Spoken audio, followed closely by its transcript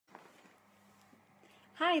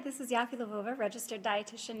Hi, this is Yaffi Lvova, registered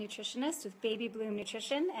dietitian nutritionist with Baby Bloom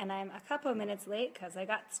Nutrition, and I'm a couple minutes late because I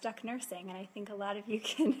got stuck nursing, and I think a lot of you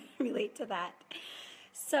can relate to that.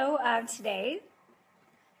 So today,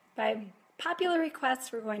 by popular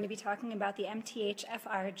request, we're going to be talking about the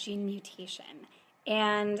MTHFR gene mutation,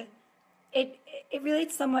 and it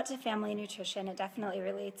relates somewhat to family nutrition. It definitely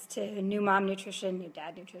relates to new mom nutrition, new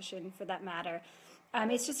dad nutrition, for that matter.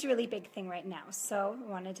 It's just a really big thing right now, so I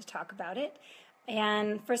wanted to talk about it.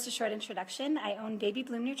 And first, a short introduction. I own Baby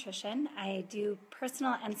Bloom Nutrition. I do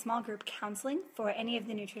personal and small group counseling for any of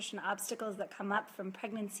the nutrition obstacles that come up from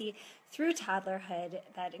pregnancy through toddlerhood.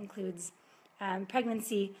 That includes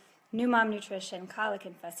pregnancy, new mom nutrition, colic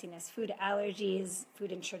and fussiness, food allergies,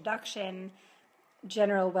 food introduction,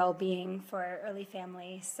 general well-being for early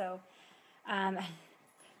family. So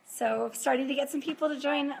starting to get some people to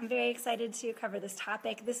join. I'm very excited to cover this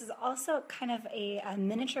topic. This is also kind of a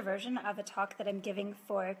miniature version of a talk that I'm giving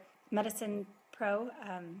for Medicine Pro,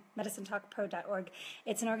 MedicineTalkPro.org.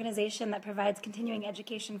 It's an organization that provides continuing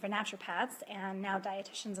education for naturopaths and now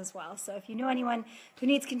dietitians as well. So if you know anyone who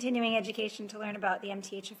needs continuing education to learn about the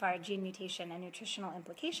MTHFR gene mutation and nutritional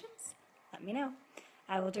implications, let me know.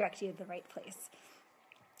 I will direct you to the right place.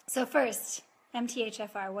 So first,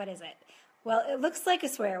 MTHFR, what is it? Well, it looks like a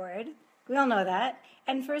swear word. We all know that.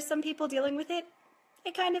 And for some people dealing with it,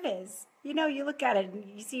 it kind of is. You know, you look at it and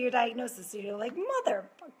you see your diagnosis and you're like, mother,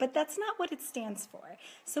 but that's not what it stands for.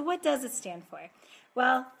 So what does it stand for?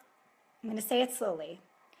 Well, I'm going to say it slowly.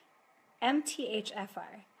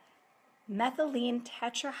 MTHFR, methylene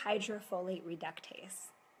tetrahydrofolate reductase.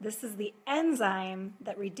 This is the enzyme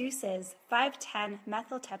that reduces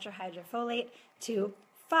 5,10-methyl tetrahydrofolate to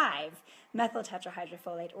 5-methyl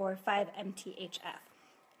tetrahydrofolate, or 5-MTHF.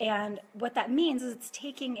 And what that means is it's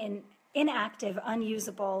taking an inactive,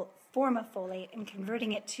 unusable form of folate and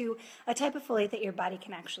converting it to a type of folate that your body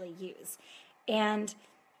can actually use. And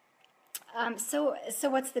so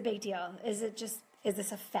what's the big deal? Is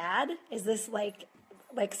this a fad? Is this like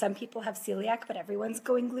some people have celiac, but everyone's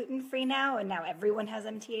going gluten-free now, and now everyone has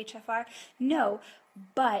MTHFR? No,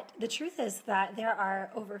 but the truth is that there are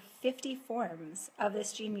over 50 forms of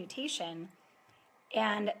this gene mutation,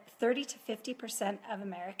 and 30 to 50% of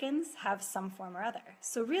Americans have some form or other.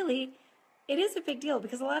 So really, it is a big deal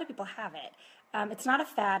because a lot of people have it. It's not a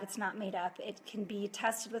fad, it's not made up. It can be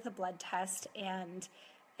tested with a blood test, and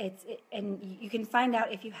you can find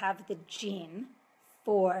out if you have the gene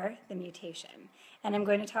for the mutation. And I'm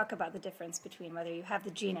going to talk about the difference between whether you have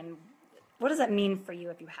the gene and what does that mean for you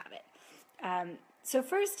if you have it. So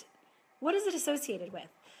first, what is it associated with?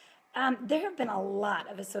 There have been a lot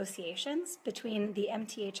of associations between the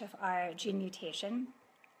MTHFR gene mutation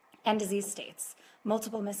and disease states.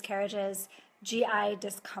 Multiple miscarriages, GI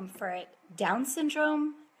discomfort, Down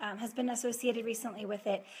syndrome has been associated recently with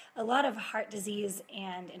it, a lot of heart disease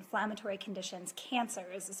and inflammatory conditions,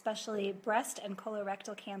 cancers, especially breast and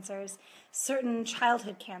colorectal cancers, certain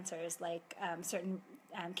childhood cancers like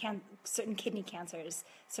certain kidney cancers,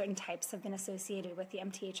 certain types have been associated with the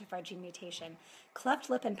MTHFR gene mutation. Cleft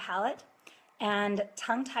lip and palate, and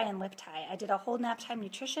tongue tie and lip tie. I did a whole nap time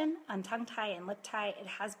nutrition on tongue tie and lip tie. It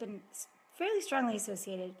has been fairly strongly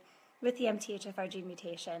associated with the MTHFR gene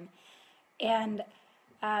mutation. And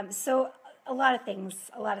so a lot of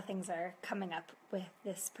things are coming up with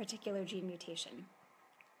this particular gene mutation.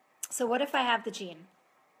 So what if I have the gene?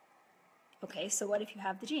 Okay, so what if you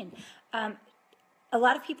have the gene? A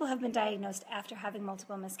lot of people have been diagnosed after having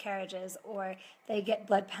multiple miscarriages, or they get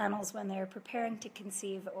blood panels when they're preparing to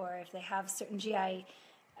conceive, or if they have certain GI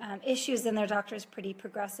issues and their doctor is pretty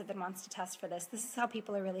progressive and wants to test for this. This is how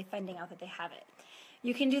people are really finding out that they have it.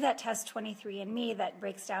 You can do that test 23andMe that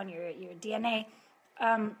breaks down your DNA.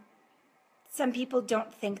 Some people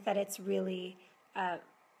don't think that it's really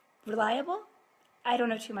reliable. I don't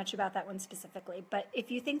know too much about that one specifically, but if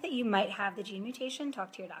you think that you might have the gene mutation,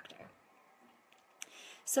 talk to your doctor.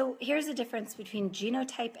 So here's the difference between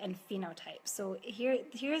genotype and phenotype. So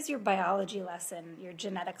here's your biology lesson, your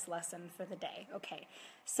genetics lesson for the day. Okay,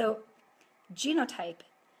 so genotype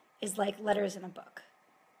is like letters in a book,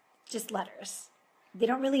 just letters. They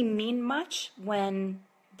don't really mean much when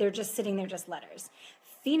they're just sitting there, just letters.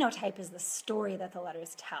 Phenotype is the story that the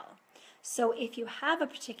letters tell. So if you have a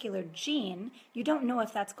particular gene, you don't know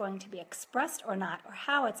if that's going to be expressed or not, or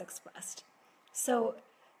how it's expressed. So,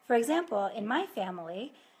 for example, in my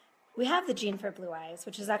family, we have the gene for blue eyes,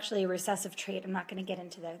 which is actually a recessive trait. I'm not going to get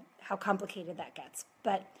into how complicated that gets,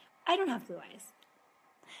 but I don't have blue eyes.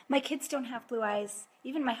 My kids don't have blue eyes.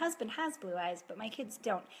 Even my husband has blue eyes, but my kids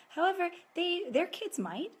don't. However, their kids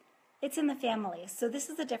might. It's in the family. So this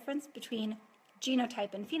is the difference between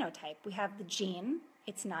genotype and phenotype. We have the gene,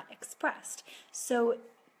 it's not expressed. So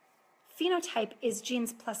phenotype is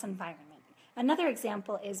genes plus environment. Another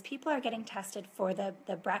example is people are getting tested for the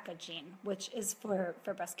BRCA gene, which is for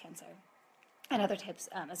breast cancer, and other types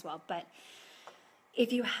as well. But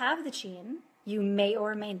if you have the gene, you may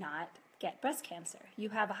or may not get breast cancer. You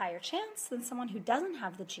have a higher chance than someone who doesn't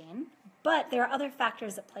have the gene, but there are other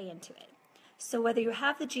factors that play into it. So whether you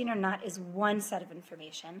have the gene or not is one set of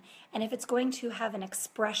information, and if it's going to have an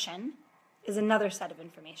expression is another set of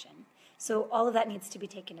information. So all of that needs to be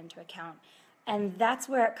taken into account. And that's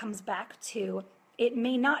where it comes back to, it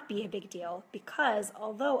may not be a big deal because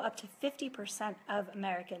although up to 50% of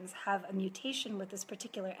Americans have a mutation with this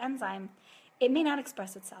particular enzyme, it may not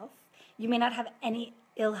express itself. You may not have any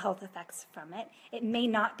ill health effects from it. It may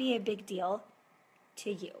not be a big deal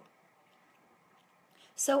to you.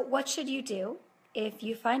 So what should you do if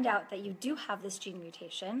you find out that you do have this gene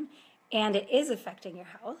mutation and it is affecting your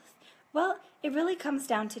health? Well, it really comes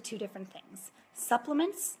down to two different things: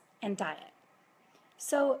 supplements and diet.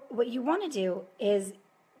 So what you want to do is,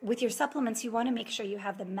 with your supplements, you want to make sure you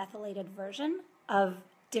have the methylated version of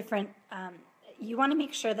different, you want to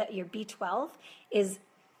make sure that your B12 is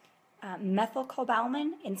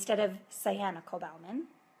methylcobalamin instead of cyanocobalamin.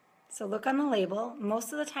 So look on the label.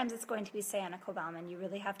 Most of the times it's going to be cyanocobalamin. You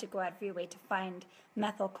really have to go out of your way to find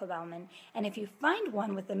methylcobalamin. And if you find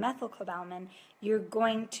one with the methylcobalamin, you're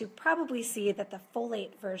going to probably see that the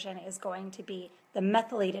folate version is going to be the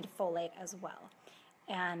methylated folate as well.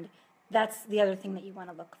 And that's the other thing that you want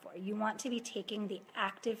to look for. You want to be taking the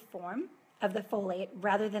active form of the folate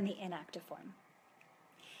rather than the inactive form.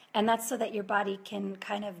 And that's so that your body can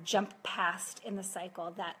kind of jump past in the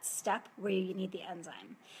cycle that step where you need the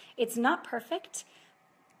enzyme. It's not perfect,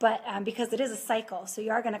 but because it is a cycle, so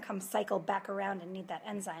you are going to come cycle back around and need that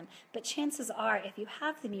enzyme. But chances are, if you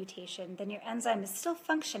have the mutation, then your enzyme is still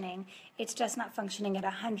functioning. It's just not functioning at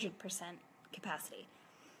 100% capacity.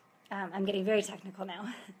 I'm getting very technical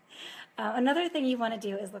now. Another thing you want to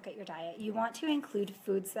do is look at your diet. You want to include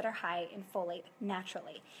foods that are high in folate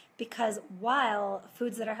naturally, because while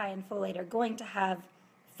foods that are high in folate are going to have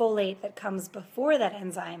folate that comes before that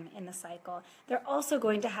enzyme in the cycle, they're also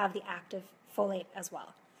going to have the active folate as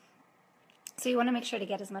well. So you want to make sure to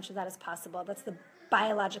get as much of that as possible. That's the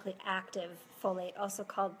biologically active folate, also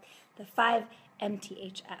called the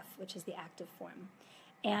 5-MTHF, which is the active form.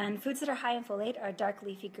 And foods that are high in folate are dark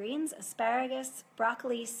leafy greens, asparagus,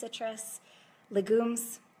 broccoli, citrus,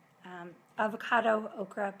 legumes, avocado,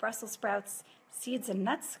 okra, Brussels sprouts, seeds and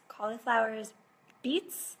nuts, cauliflowers,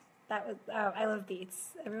 beets. I love beets.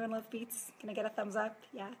 Everyone love beets? Can I get a thumbs up?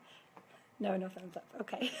 Yeah? No thumbs up.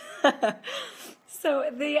 Okay. So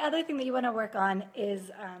the other thing that you want to work on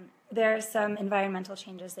is there are some environmental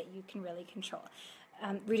changes that you can really control.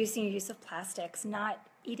 Reducing your use of plastics, not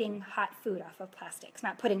eating hot food off of plastics,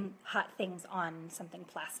 not putting hot things on something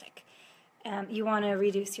plastic. You want to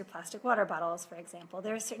reduce your plastic water bottles, for example.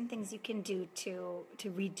 There are certain things you can do to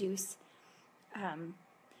reduce.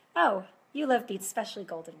 Oh, you love beets, especially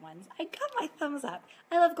golden ones. I got my thumbs up.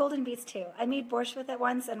 I love golden beets too. I made borscht with it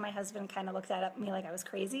once, and my husband kind of looked at me like I was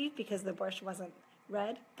crazy because the borscht wasn't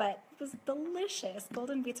red, but it was delicious.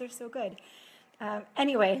 Golden beets are so good.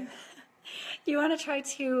 Anyway. You want to try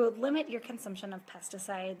to limit your consumption of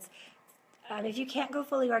pesticides. If you can't go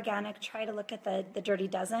fully organic, try to look at the Dirty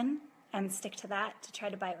Dozen and stick to that to try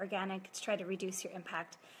to buy organic, to try to reduce your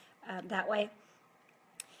impact that way.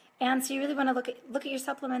 And so you really want to look at your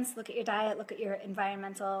supplements, look at your diet, look at your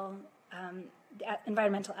environmental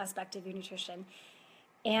aspect of your nutrition.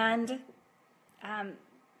 And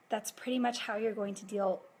that's pretty much how you're going to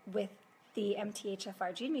deal with the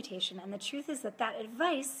MTHFR gene mutation. And the truth is that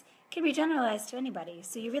advice can be generalized to anybody.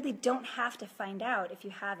 So you really don't have to find out if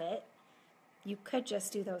you have it. You could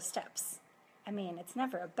just do those steps. I mean, it's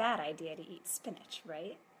never a bad idea to eat spinach,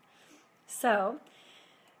 right? So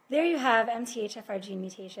there you have MTHFR gene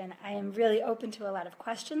mutation. I am really open to a lot of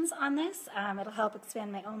questions on this. It'll help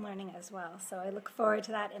expand my own learning as well. So I look forward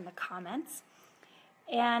to that in the comments.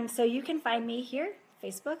 And so you can find me here,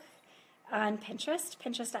 Facebook, on Pinterest,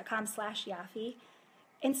 pinterest.com/Yaffi,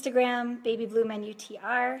 Instagram,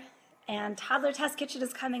 babybluemenutr, and Toddler Test Kitchen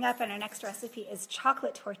is coming up, and our next recipe is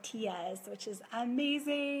chocolate tortillas, which is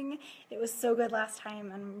amazing. It was so good last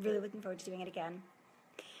time. I'm really looking forward to doing it again.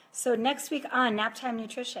 So next week on Naptime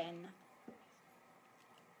Nutrition,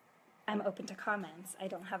 I'm open to comments. I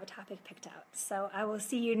don't have a topic picked out. So I will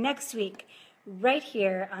see you next week right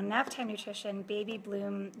here on Naptime Nutrition, Baby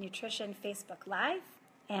Bloom Nutrition Facebook Live,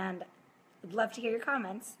 and I'd love to hear your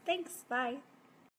comments. Thanks. Bye.